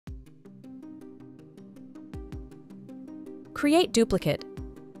Create duplicate.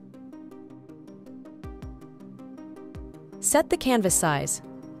 Set the canvas size.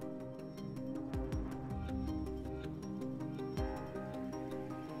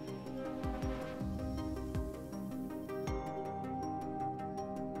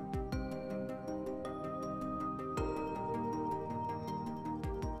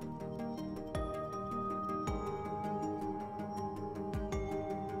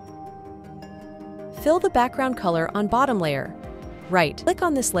 Fill the background color on bottom layer. Right-click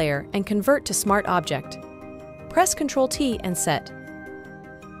on this layer and convert to Smart Object. Press Ctrl+T and set.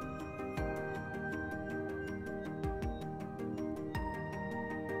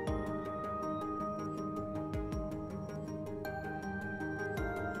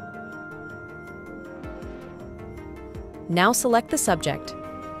 Now select the subject.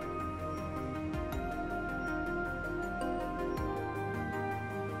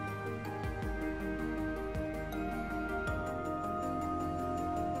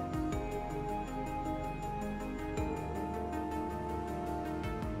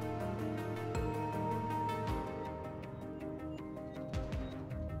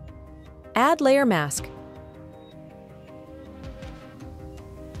 Add layer mask.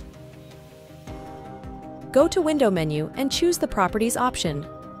 Go to Window menu and choose the Properties option.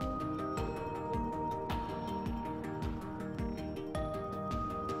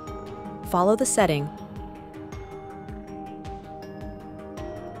 Follow the setting.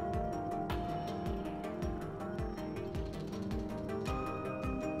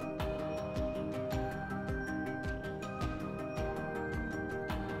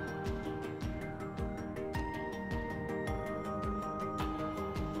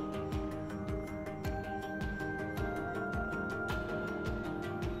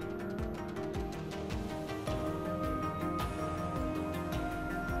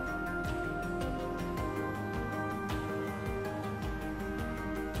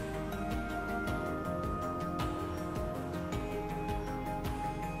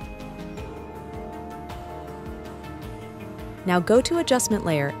 Now go to Adjustment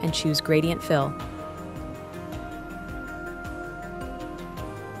layer and choose Gradient Fill.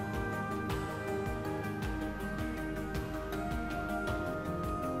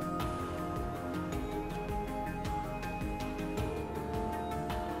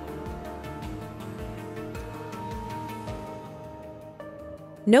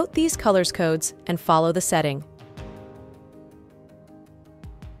 Note these colors codes and follow the setting.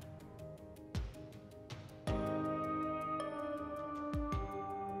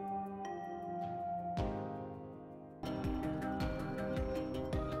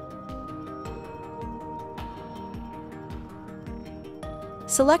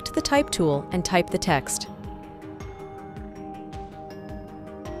 Select the Type tool and type the text.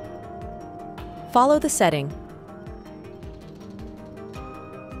 Follow the setting.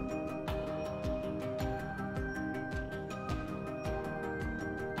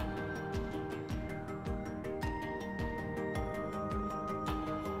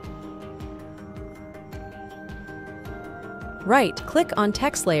 Right-click on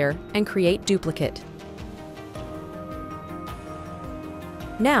Text layer and create duplicate.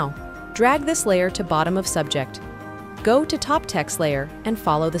 Now, drag this layer to bottom of subject. Go to Top Text layer and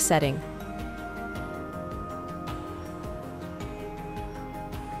follow the setting.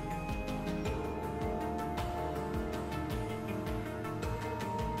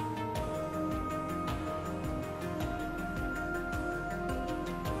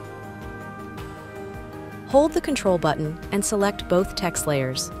 Hold the Control button and select both text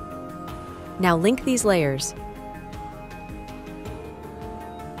layers. Now link these layers.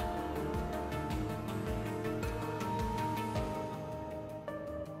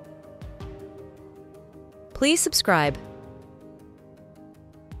 Please subscribe.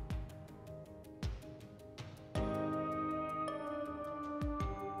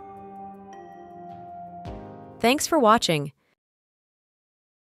 Thanks for watching.